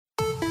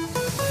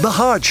The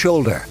Hard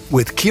Shoulder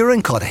with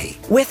Kieran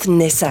Cuddihy with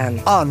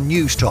Nissan on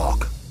News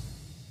Talk.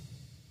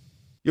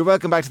 You're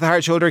welcome back to The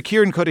Hard Shoulder.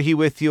 Kieran Cuddihy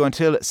with you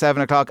until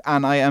 7 o'clock,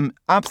 and I am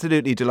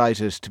absolutely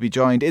delighted to be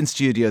joined in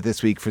studio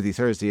this week for the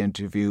Thursday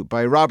interview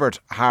by Robert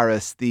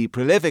Harris, the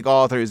prolific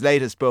author whose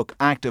latest book,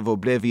 Act of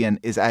Oblivion,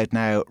 is out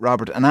now.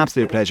 Robert, an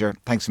absolute pleasure.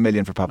 Thanks a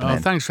million for popping in.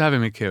 Thanks for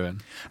having me, Kieran.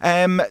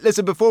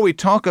 Listen, before we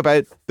talk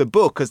about the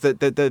book, because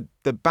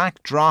the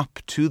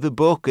backdrop to the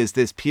book is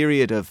this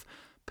period of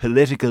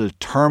political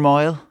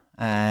turmoil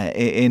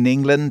in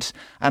England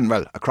and,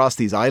 well, across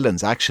these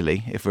islands,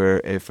 actually, if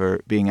we're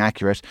being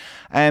accurate.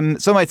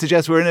 Some might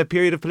suggest we're in a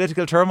period of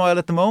political turmoil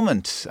at the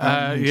moment.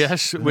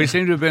 Yes, we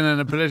seem to have been in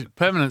a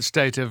permanent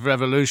state of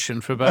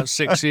revolution for about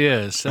 6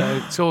 years,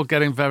 so it's all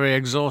getting very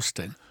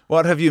exhausting.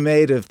 What have you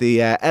made of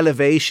the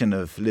elevation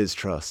of Liz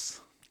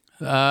Truss?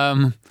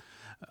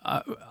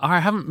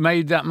 I haven't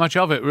made that much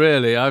of it,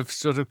 really. I've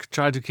sort of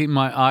tried to keep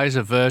my eyes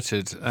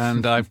averted,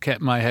 and I've kept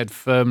my head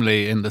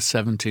firmly in the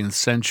 17th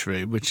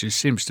century, which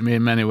seems to me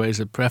in many ways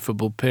a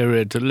preferable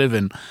period to live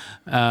in.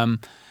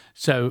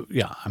 So,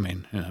 yeah, I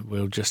mean,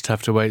 we'll just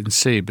have to wait and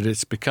see. But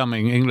it's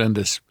becoming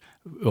England,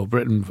 or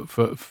Britain,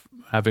 for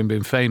having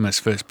been famous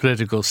for its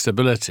political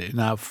stability,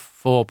 now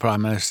 4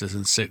 prime ministers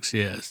in 6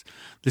 years.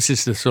 This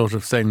is the sort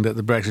of thing that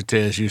the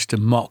Brexiteers used to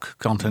mock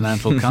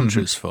continental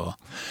countries for.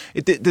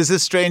 There's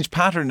this strange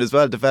pattern as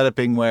well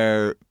developing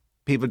where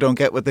people don't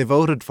get what they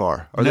voted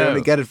for, or they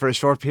only get it for a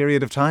short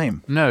period of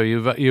time. No,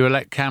 you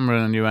elect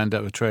Cameron and you end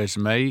up with Theresa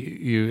May.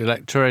 You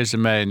elect Theresa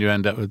May and you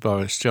end up with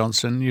Boris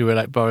Johnson. You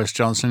elect Boris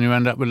Johnson and you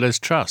end up with Liz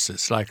Truss.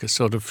 It's like a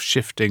sort of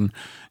shifting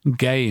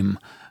game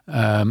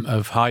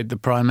of hide the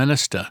Prime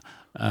Minister.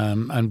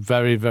 And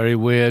very, very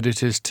weird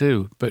it is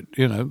too. But,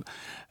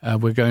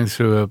 we're going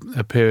through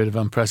a period of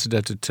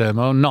unprecedented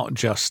turmoil, not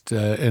just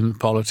in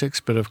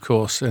politics, but of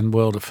course in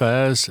world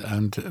affairs.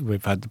 And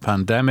we've had the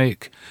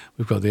pandemic,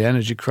 we've got the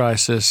energy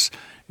crisis.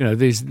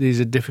 These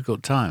are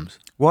difficult times.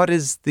 What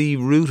is the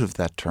root of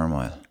that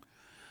turmoil?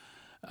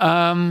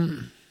 I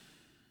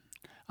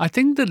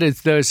think that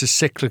there's a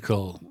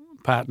cyclical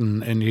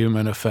pattern in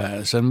human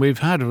affairs. And we've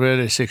had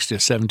really 60 or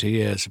 70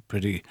 years of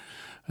pretty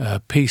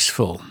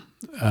peaceful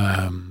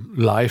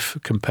life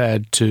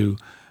compared to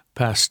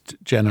past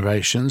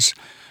generations,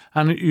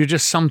 and you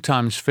just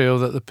sometimes feel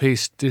that the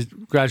peace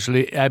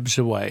gradually ebbs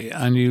away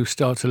and you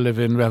start to live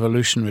in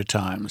revolutionary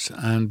times,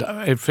 and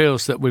it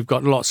feels that we've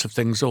got lots of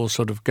things all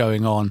sort of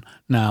going on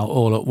now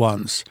all at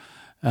once.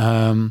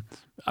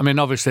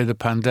 Obviously the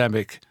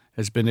pandemic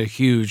has been a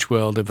huge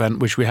world event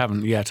which we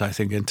haven't yet, I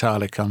think,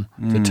 entirely come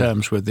to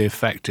terms with the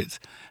effect it's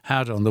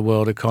had on the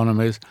world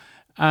economies,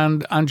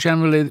 and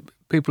generally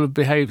people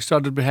have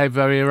started to behave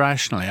very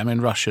irrationally.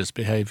 Russia's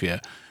behaviour,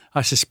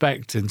 I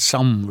suspect, in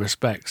some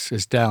respects,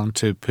 is down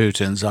to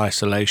Putin's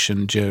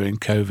isolation during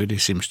COVID. He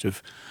seems to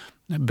have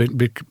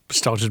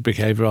started to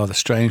behave rather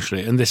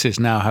strangely, and this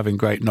is now having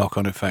great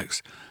knock-on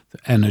effects.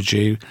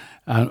 Energy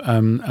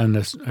and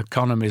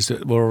economies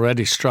that were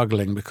already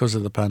struggling because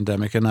of the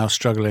pandemic are now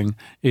struggling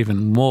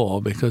even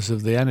more because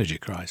of the energy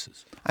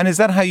crisis. And is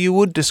that how you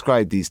would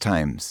describe these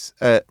times?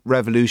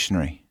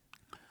 Revolutionary?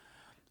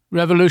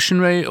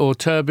 Revolutionary or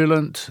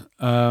turbulent.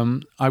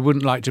 I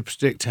wouldn't like to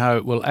predict how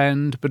it will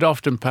end, but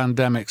often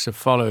pandemics are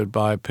followed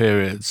by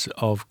periods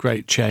of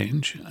great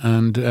change,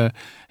 and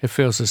it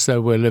feels as though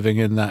we're living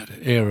in that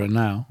era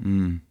now.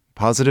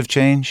 Positive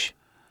change?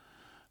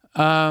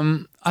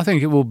 I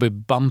think it will be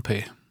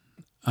bumpy.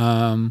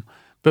 But,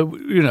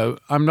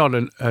 I'm not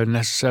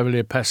necessarily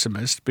a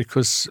pessimist,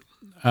 because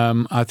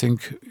I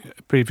think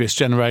previous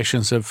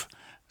generations have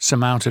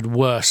surmounted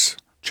worse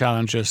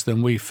challenges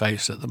than we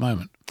face at the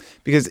moment.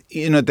 Because,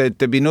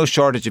 there'd be no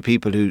shortage of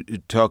people who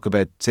talk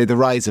about, say, the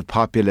rise of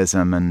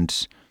populism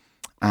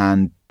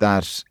and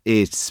that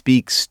it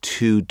speaks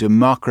to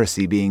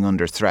democracy being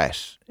under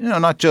threat.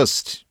 Not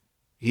just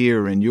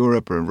here in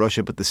Europe or in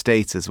Russia, but the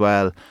States as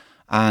well.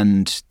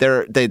 And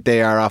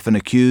they are often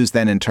accused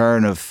then in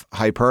turn of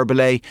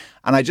hyperbole.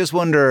 And I just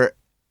wonder,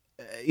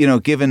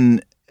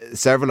 given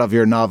several of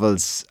your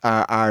novels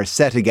are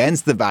set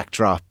against the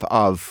backdrop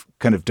of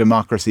kind of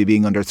democracy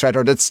being under threat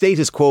or the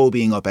status quo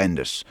being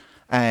upended,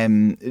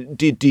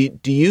 do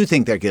you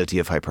think they're guilty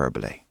of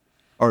hyperbole,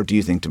 or do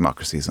you think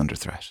democracy is under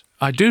threat?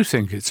 I do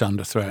think it's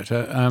under threat.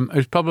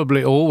 It's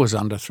probably always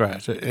under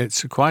threat.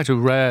 It's quite a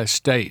rare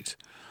state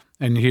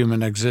in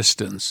human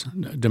existence,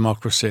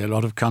 democracy. A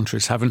lot of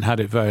countries haven't had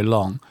it very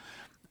long,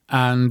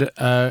 and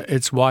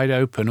it's wide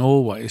open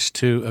always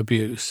to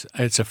abuse.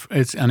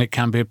 And it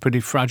can be a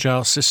pretty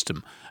fragile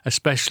system,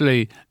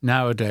 especially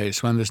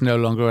nowadays when there's no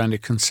longer any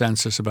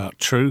consensus about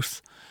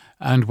truth,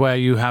 and where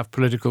you have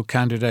political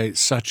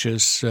candidates such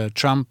as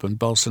Trump and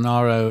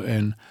Bolsonaro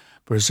in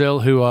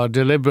Brazil who are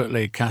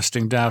deliberately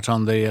casting doubt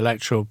on the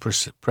electoral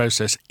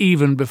process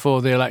even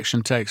before the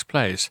election takes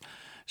place,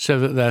 so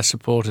that their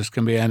supporters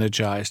can be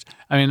energized.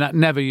 That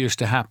never used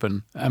to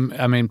happen.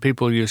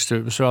 People used to,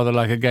 it was rather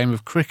like a game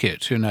of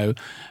cricket,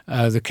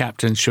 the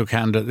captain shook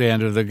hand at the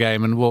end of the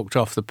game and walked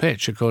off the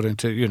pitch according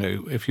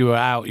to, if you were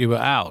out, you were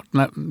out.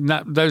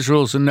 Those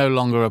rules are no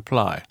longer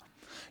apply.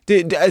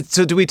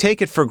 So do we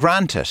take it for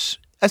granted?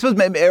 I suppose,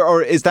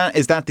 or is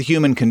that the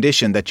human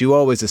condition, that you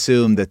always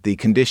assume that the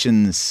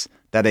conditions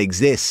that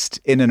exist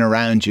in and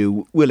around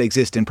you will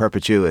exist in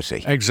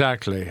perpetuity?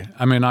 Exactly.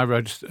 I mean, I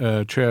wrote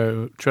a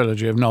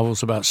trilogy of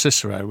novels about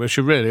Cicero, which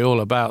are really all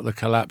about the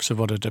collapse of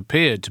what had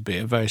appeared to be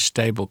a very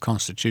stable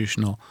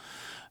constitutional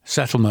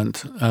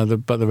settlement,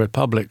 but the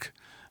Republic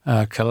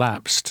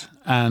collapsed.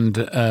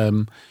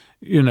 And,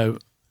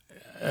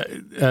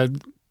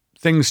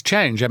 things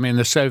change. I mean,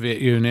 the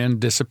Soviet Union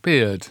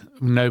disappeared.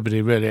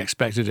 Nobody really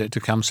expected it to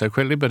come so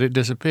quickly, but it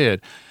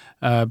disappeared.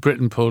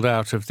 Britain pulled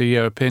out of the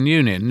European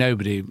Union.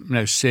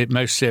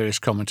 Most serious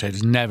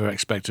commentators never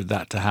expected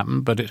that to happen,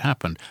 but it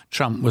happened.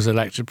 Trump was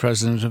elected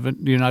president of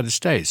the United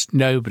States.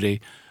 Nobody,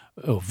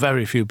 or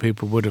very few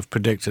people, would have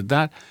predicted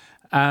that.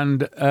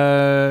 And,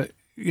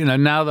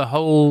 now the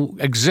whole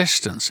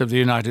existence of the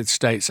United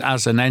States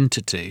as an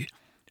entity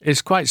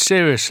is quite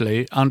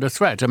seriously under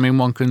threat. I mean,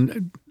 one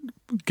can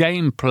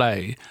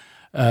gameplay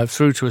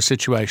through to a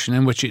situation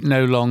in which it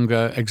no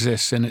longer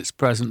exists in its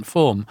present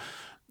form.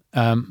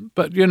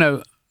 But,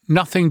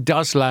 nothing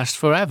does last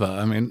forever.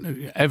 I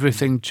mean,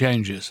 everything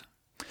changes.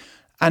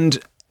 And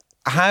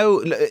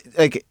how,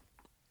 we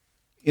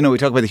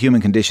talk about the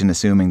human condition,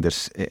 assuming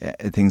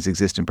that things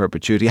exist in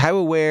perpetuity. How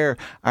aware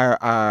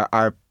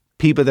are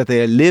people that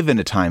they live in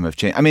a time of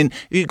change? I mean,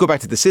 you go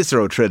back to the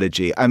Cicero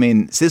trilogy. I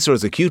mean,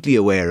 Cicero's acutely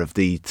aware of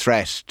the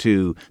threat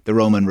to the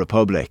Roman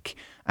Republic.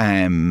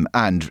 And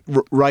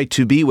right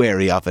to be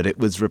wary of it. It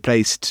was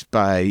replaced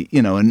by,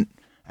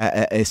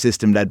 a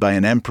system led by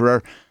an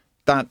emperor.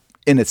 That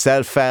in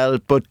itself fell.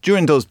 But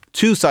during those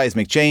two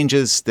seismic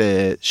changes,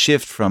 the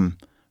shift from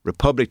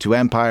republic to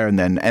empire, and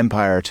then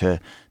empire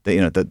to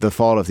the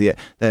fall of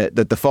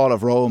the fall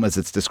of Rome, as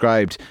it's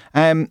described.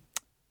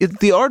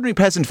 The ordinary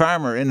peasant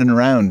farmer in and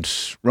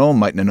around Rome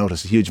mightn't have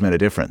noticed a huge amount of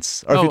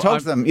difference. Or if you talk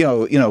to them,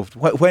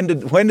 when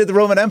did the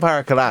Roman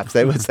Empire collapse?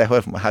 They would say,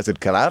 well, has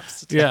it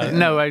collapsed? Yeah,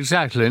 no,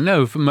 exactly.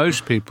 No, for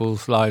most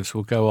people's lives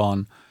will go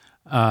on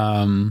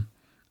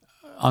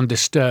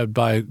undisturbed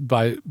by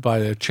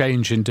a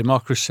change in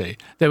democracy.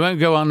 They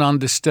won't go on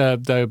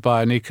undisturbed, though,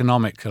 by an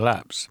economic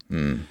collapse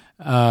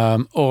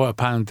or a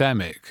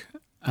pandemic.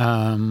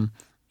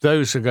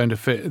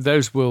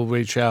 Those will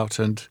reach out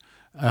and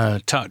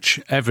touch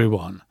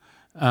everyone.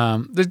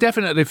 There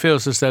definitely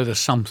feels as though there's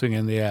something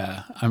in the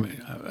air. I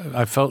mean,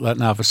 I've felt that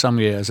now for some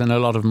years, and a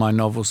lot of my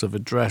novels have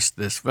addressed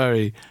this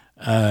very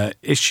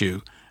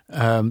issue,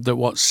 that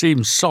what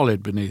seems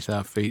solid beneath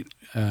our feet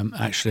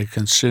actually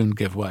can soon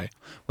give way.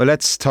 Well,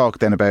 let's talk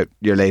then about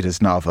your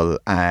latest novel,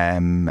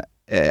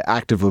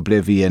 Act of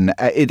Oblivion.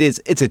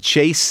 It's a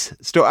chase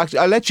story.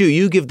 I'll let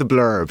you give the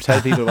blurb.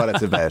 Tell people what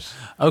it's about.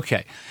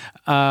 Okay.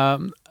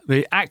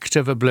 The Act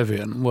of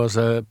Oblivion was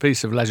a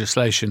piece of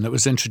legislation that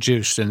was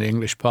introduced in the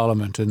English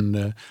Parliament in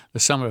the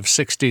summer of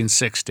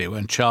 1660,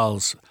 when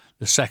Charles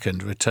II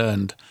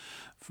returned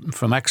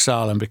from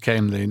exile and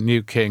became the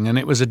new king. And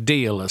it was a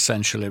deal,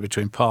 essentially,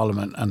 between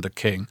Parliament and the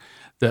king,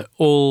 that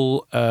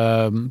all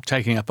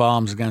taking up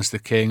arms against the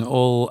king,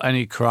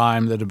 any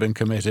crime that had been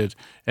committed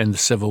in the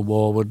Civil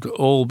War would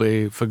all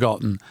be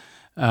forgotten.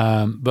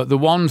 But the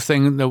one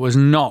thing that was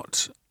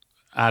not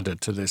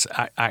added to this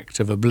act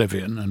of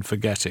oblivion and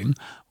forgetting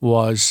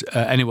was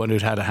anyone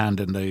who'd had a hand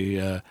in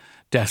the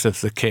death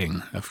of the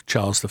king, of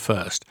Charles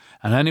I,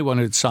 and anyone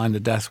who'd signed the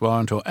death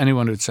warrant, or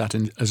anyone who'd sat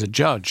in as a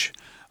judge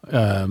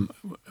at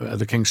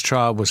the king's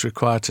trial, was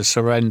required to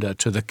surrender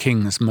to the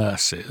king's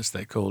mercy, as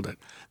they called it.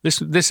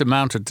 This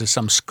amounted to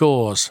some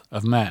scores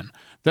of men.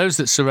 Those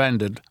that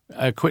surrendered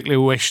quickly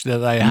wished that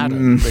they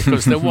hadn't,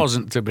 because there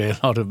wasn't to be a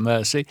lot of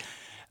mercy.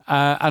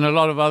 And a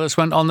lot of others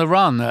went on the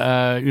run.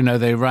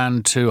 They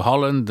ran to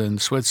Holland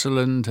and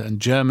Switzerland and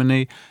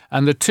Germany.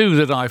 And the two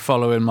that I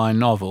follow in my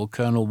novel,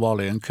 Colonel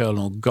Whalley and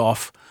Colonel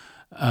Gough,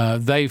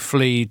 they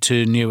flee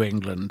to New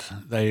England.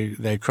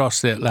 They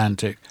cross the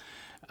Atlantic.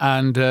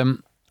 And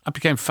I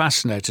became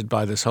fascinated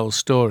by this whole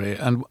story.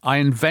 And I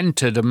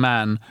invented a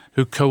man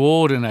who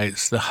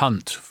coordinates the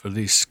hunt for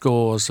these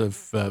scores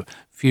of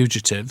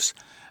fugitives.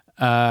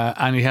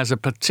 And he has a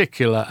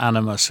particular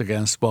animus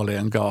against Whalley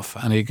and Gough,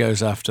 and he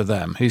goes after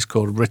them. He's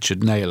called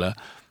Richard Naylor.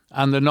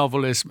 And the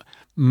novel is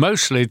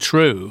mostly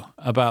true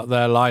about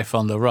their life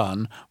on the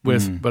run,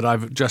 but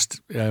I've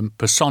just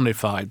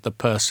personified the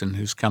person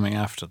who's coming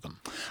after them.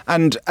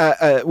 And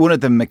one of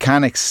the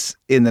mechanics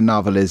in the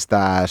novel is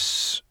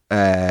that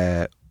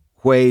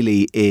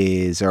Whalley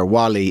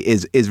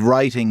is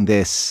writing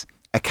this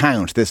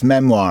account, this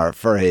memoir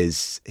for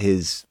his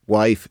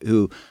wife,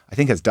 who I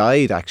think has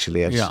died,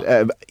 actually.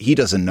 He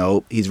doesn't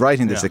know. He's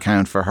writing this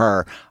account for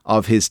her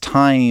of his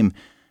time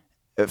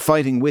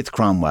fighting with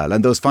Cromwell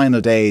and those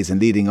final days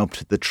and leading up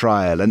to the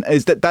trial. And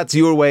is that's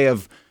your way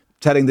of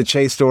telling the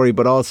chase story,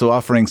 but also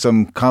offering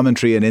some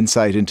commentary and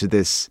insight into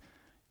this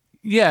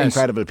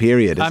incredible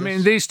period? I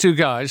mean, these two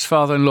guys,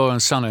 father-in-law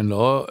and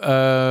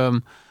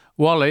son-in-law,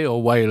 Wally,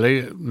 or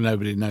Whaley,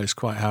 nobody knows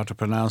quite how to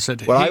pronounce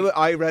it. Well,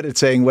 I read it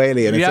saying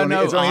Whaley, and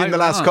it's only in the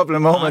last couple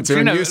of moments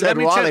when you said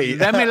Wally.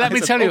 Let me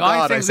tell you,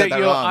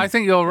 I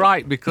think you're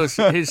right, because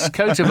his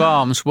coat of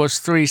arms was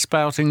 3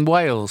 spouting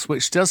whales,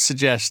 which does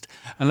suggest,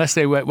 unless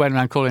they went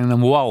around calling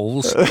them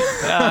wolves,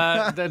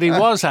 that he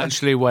was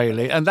actually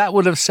Whaley, and that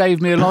would have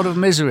saved me a lot of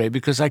misery,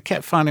 because I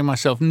kept finding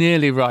myself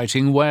nearly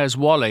writing "Where's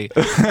Wally"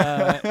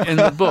 in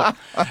the book.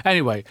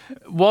 Anyway,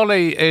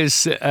 Wally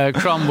is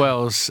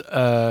Cromwell's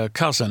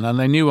cousin, and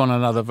they knew one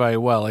another very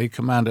well. He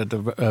commanded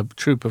a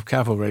troop of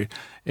cavalry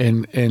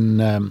in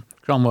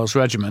Cromwell's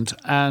regiment,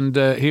 and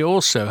he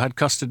also had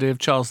custody of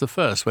Charles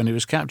I when he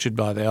was captured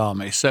by the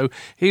army. So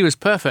he was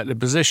perfectly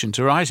positioned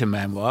to write a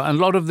memoir, and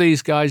a lot of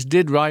these guys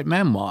did write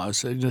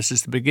memoirs. This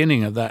is the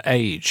beginning of that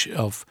age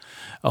of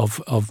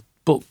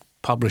book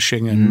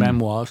publishing and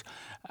memoirs,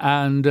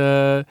 and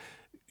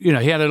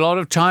he had a lot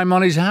of time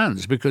on his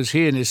hands, because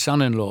he and his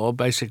son-in-law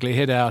basically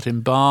hid out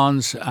in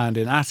barns and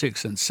in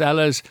attics and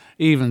cellars,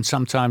 even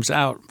sometimes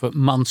out for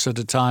months at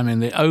a time in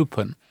the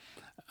open.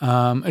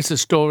 It's a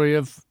story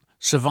of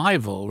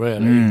survival,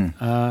 really.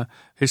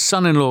 His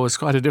son-in-law was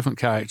quite a different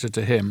character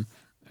to him.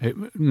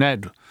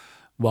 Ned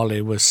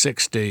Wally was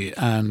 60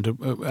 and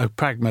a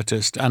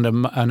pragmatist and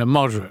a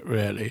moderate,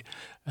 really.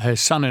 His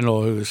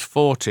son-in-law, who was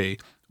 40,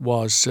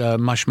 was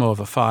much more of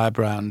a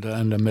firebrand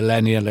and a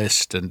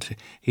millennialist, and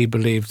he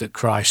believed that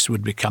Christ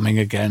would be coming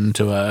again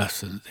to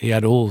earth, and he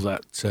had all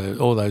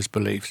those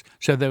beliefs.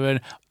 So they're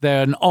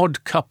an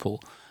odd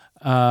couple,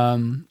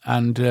 and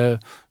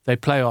they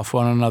play off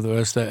one another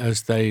as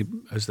they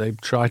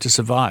try to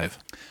survive.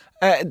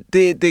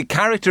 The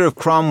character of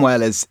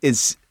Cromwell is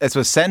I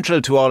suppose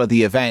central to all of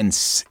the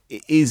events.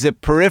 He's a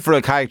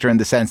peripheral character in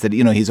the sense that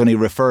he's only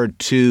referred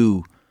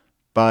to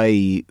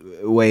by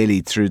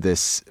Whaley through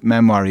this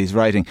memoir he's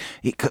writing.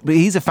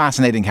 He's a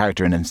fascinating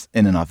character in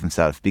and of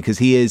himself, because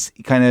he is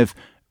kind of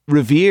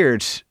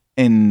revered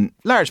in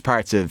large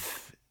parts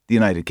of the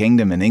United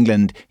Kingdom and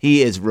England.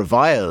 He is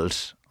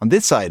reviled on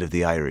this side of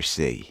the Irish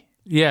Sea.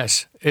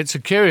 Yes, it's a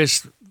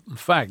curious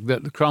fact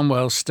that the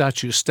Cromwell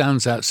statue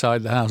stands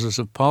outside the Houses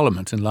of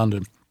Parliament in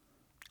London,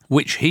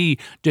 which he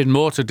did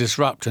more to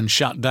disrupt and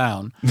shut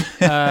down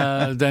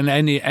than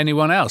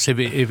anyone else. If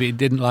he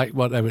didn't like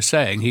what they were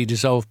saying, he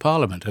dissolved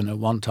Parliament, and at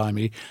one time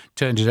he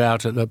turned it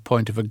out at the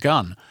point of a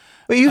gun.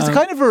 But he was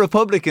kind of a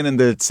Republican in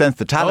the sense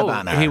the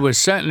Taliban are.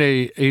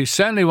 He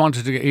certainly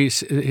wanted to.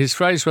 His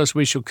phrase was,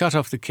 "We shall cut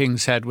off the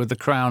king's head with the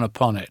crown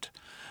upon it,"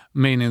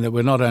 meaning that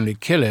we'll not only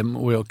kill him,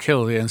 we'll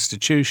kill the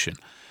institution.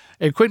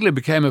 It quickly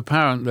became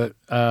apparent that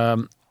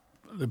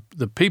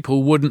the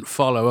people wouldn't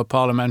follow a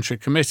parliamentary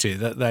committee,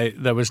 that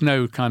there was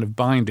no kind of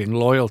binding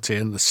loyalty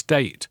in the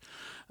state.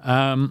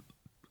 And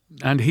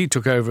he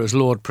took over as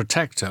Lord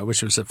Protector,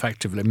 which was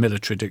effectively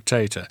military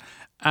dictator,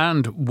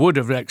 and would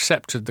have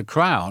accepted the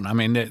crown. I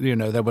mean,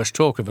 there was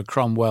talk of a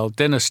Cromwell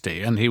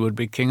dynasty, and he would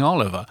be King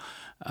Oliver.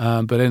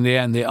 But in the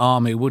end, the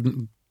army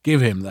wouldn't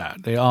give him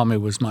that. The army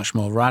was much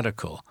more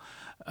radical.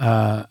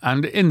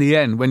 And in the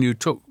end, when you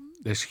took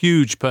this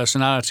huge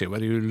personality,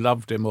 whether you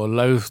loved him or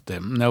loathed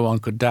him, no one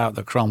could doubt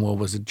that Cromwell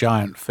was a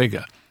giant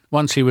figure.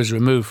 Once he was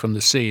removed from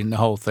the scene, the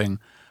whole thing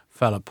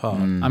fell apart.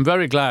 I'm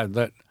very glad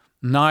that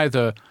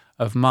neither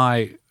of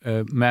my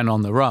men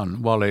on the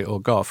run, Wally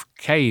or Gough,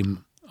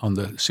 came on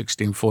the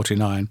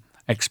 1649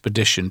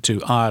 expedition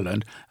to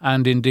Ireland,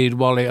 and indeed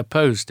Wally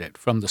opposed it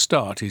from the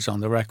start. He's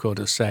on the record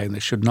as saying there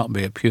should not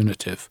be a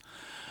punitive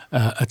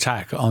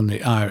attack on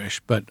the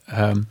Irish, but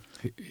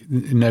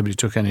nobody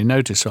took any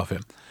notice of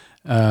him.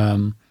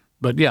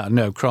 But yeah,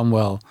 no,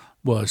 Cromwell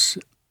was,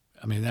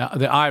 I mean,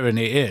 the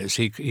irony is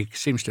he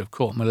seems to have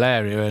caught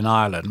malaria in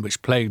Ireland,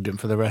 which plagued him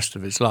for the rest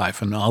of his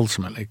life and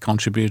ultimately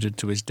contributed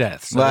to his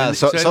death. So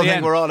something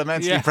end, we're all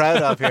immensely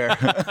proud of here.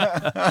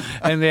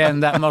 In the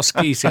end, that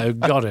mosquito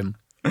got him.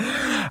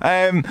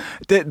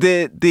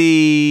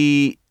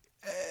 The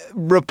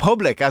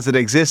Republic as it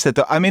exists,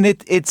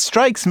 it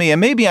strikes me,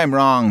 and maybe I'm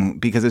wrong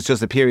because it's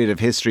just a period of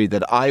history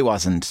that I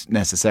wasn't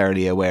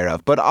necessarily aware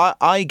of, but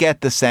I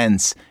get the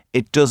sense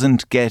it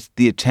doesn't get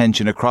the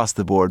attention across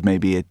the board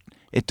maybe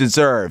it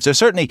deserves. Or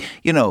certainly,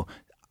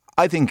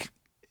 I think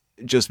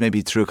just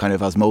maybe through kind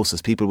of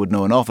osmosis, people would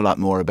know an awful lot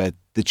more about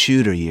the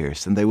Tudor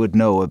years than they would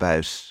know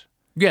about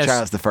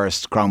Charles I,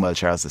 Cromwell,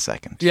 Charles II.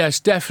 Yes,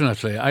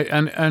 definitely.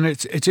 And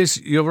it is,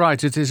 you're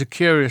right, it is a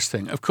curious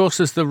thing. Of course,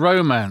 there's the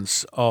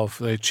romance of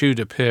the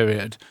Tudor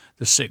period,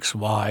 the 6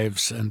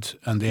 wives and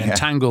the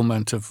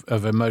entanglement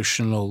of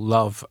emotional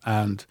love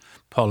and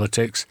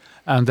politics.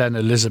 And then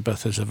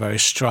Elizabeth is a very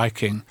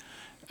striking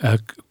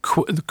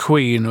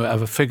queen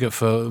of a figure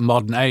for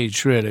modern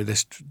age, really,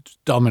 this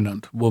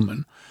dominant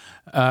woman.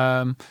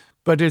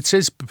 But it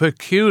is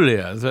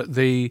peculiar that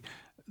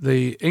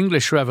the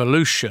English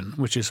Revolution,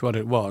 which is what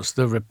it was,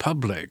 the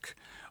Republic,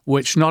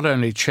 which not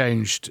only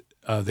changed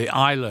the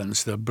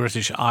islands, the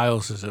British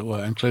Isles, as it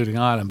were, including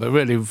Ireland, but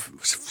really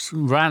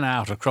ran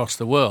out across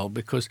the world,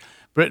 because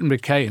Britain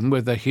became,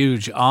 with a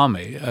huge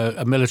army,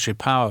 a military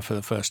power for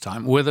the first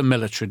time, with a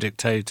military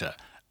dictator.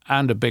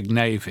 and a big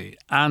navy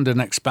and an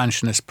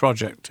expansionist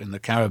project in the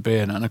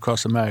Caribbean and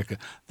across America.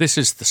 This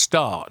is the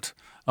start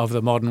of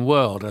the modern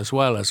world, as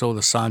well as all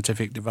the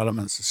scientific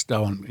developments and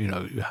so on. You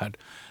know, you had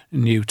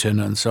Newton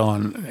and so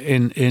on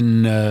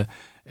in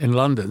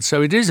London.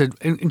 So it is an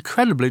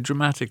incredibly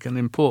dramatic and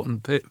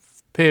important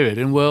period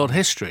in world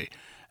history,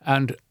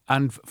 and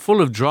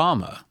full of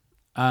drama.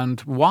 And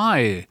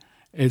why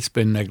it's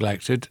been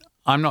neglected,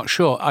 I'm not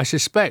sure. I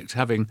suspect,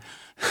 having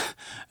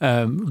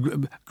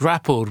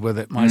grappled with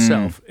it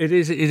myself, it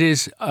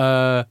is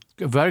a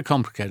very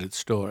complicated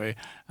story.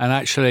 And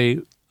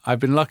actually, I've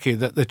been lucky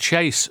that the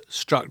chase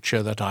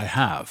structure that I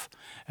have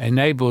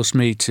enables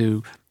me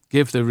to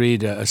give the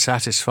reader a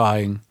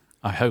satisfying,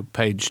 I hope,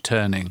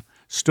 page-turning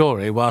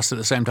story, whilst at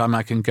the same time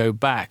I can go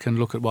back and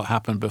look at what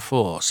happened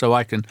before, so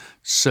I can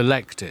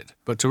select it.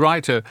 But to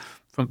write a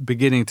from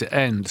beginning to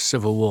end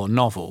Civil War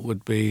novel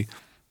would be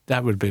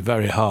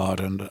very hard,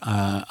 and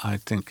I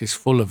think is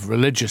full of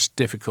religious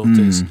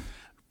difficulties,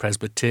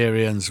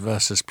 Presbyterians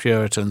versus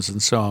Puritans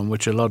and so on,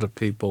 which a lot of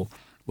people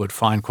would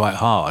find quite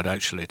hard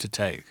actually to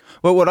take.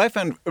 Well, what I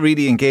found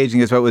really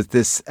engaging as well was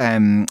this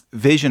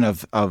vision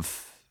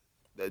of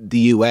the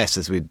US,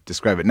 as we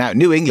describe it now,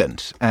 New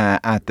England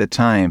at the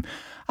time.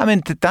 I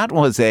mean, that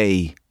was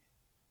a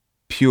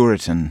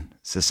Puritan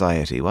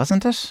society,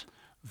 wasn't it?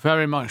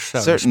 Very much so.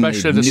 Certainly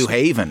especially New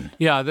Haven.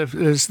 Yeah,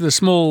 there's the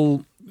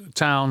small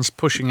towns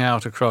pushing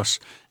out across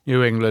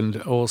New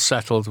England, all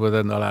settled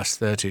within the last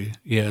 30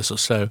 years or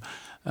so,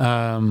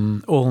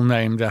 all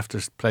named after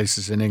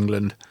places in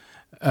England.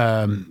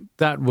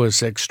 That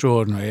was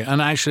extraordinary,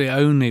 and actually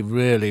only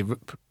really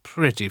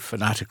pretty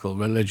fanatical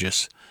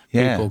religious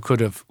people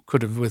could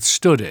have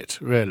withstood it.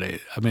 Really,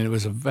 I mean, it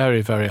was a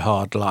very, very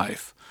hard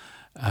life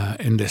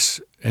in this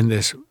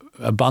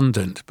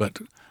abundant but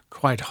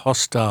quite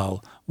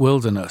hostile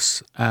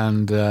wilderness,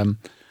 and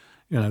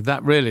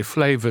that really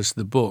flavours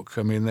the book.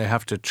 I mean, they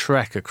have to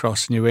trek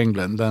across New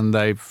England, and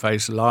they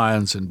face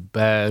lions and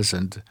bears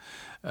and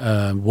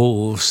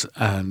wolves,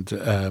 and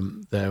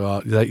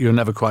you're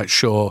never quite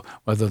sure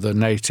whether the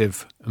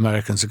Native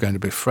Americans are going to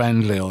be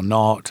friendly or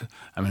not.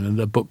 I mean, and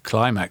the book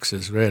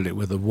climaxes really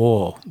with a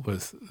war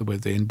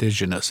with the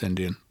indigenous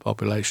Indian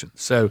population.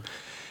 So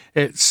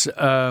it's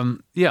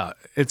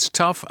it's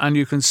tough, and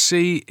you can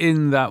see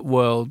in that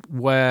world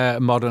where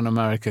modern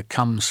America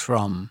comes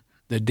from.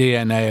 The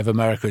DNA of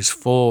America is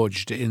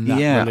forged in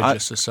that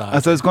religious society.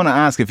 As I was going to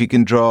ask, if you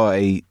can draw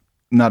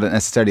not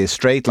necessarily a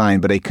straight line,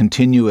 but a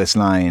continuous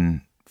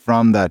line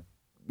from that,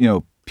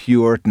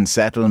 Puritan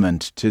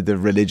settlement to the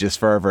religious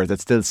fervour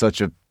that's still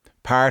such a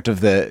part of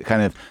the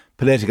kind of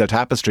political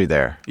tapestry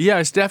there.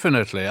 Yes,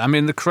 definitely. I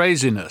mean, the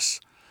craziness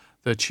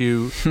that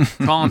you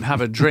can't have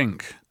a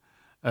drink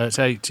at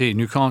 18,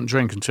 you can't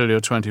drink until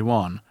you're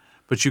 21,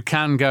 but you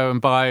can go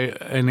and buy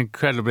an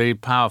incredibly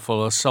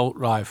powerful assault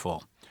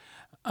rifle.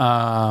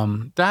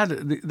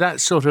 That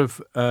sort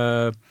of,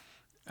 or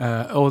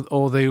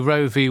the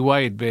Roe v.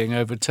 Wade being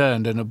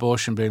overturned and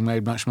abortion being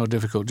made much more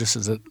difficult, just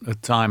as a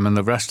time and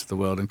the rest of the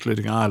world,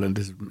 including Ireland,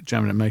 is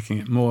generally making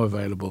it more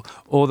available.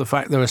 Or the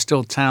fact there are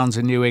still towns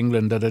in New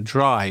England that are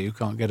dry, you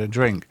can't get a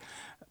drink.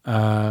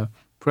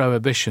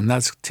 Prohibition,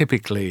 that's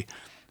typically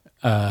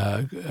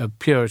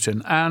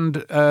Puritan, and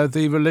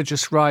the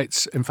religious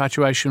rights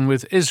infatuation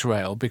with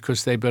Israel,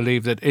 because they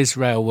believe that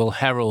Israel will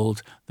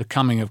herald the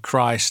coming of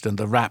Christ and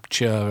the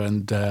rapture,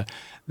 and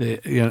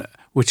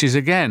which is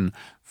again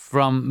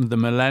from the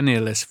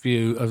millennialist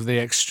view of the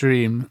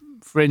extreme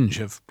fringe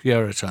of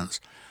Puritans.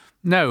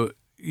 No,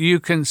 you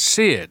can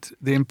see it,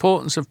 the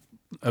importance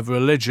of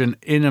religion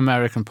in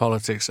American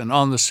politics and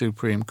on the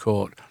Supreme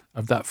Court,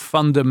 of that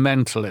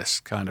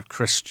fundamentalist kind of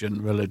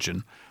Christian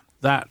religion.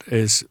 That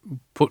is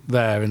put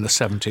there in the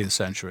 17th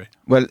century.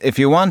 Well, if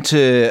you want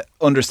to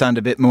understand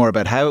a bit more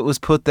about how it was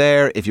put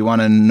there, if you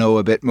want to know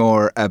a bit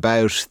more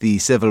about the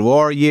Civil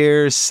War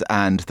years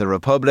and the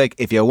Republic,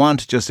 if you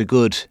want just a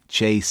good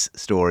chase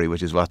story,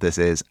 which is what this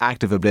is,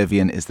 Active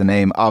Oblivion is the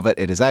name of it.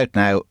 It is out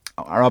now.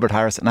 Robert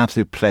Harris, an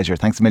absolute pleasure.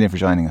 Thanks a million for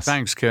joining us.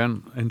 Thanks,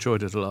 Kieran.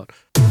 Enjoyed it a lot.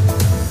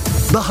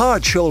 The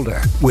Hard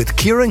Shoulder with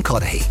Kieran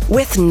Cuddihy.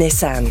 With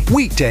Nissan.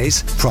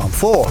 Weekdays from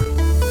 4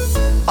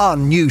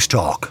 on News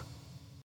Talk.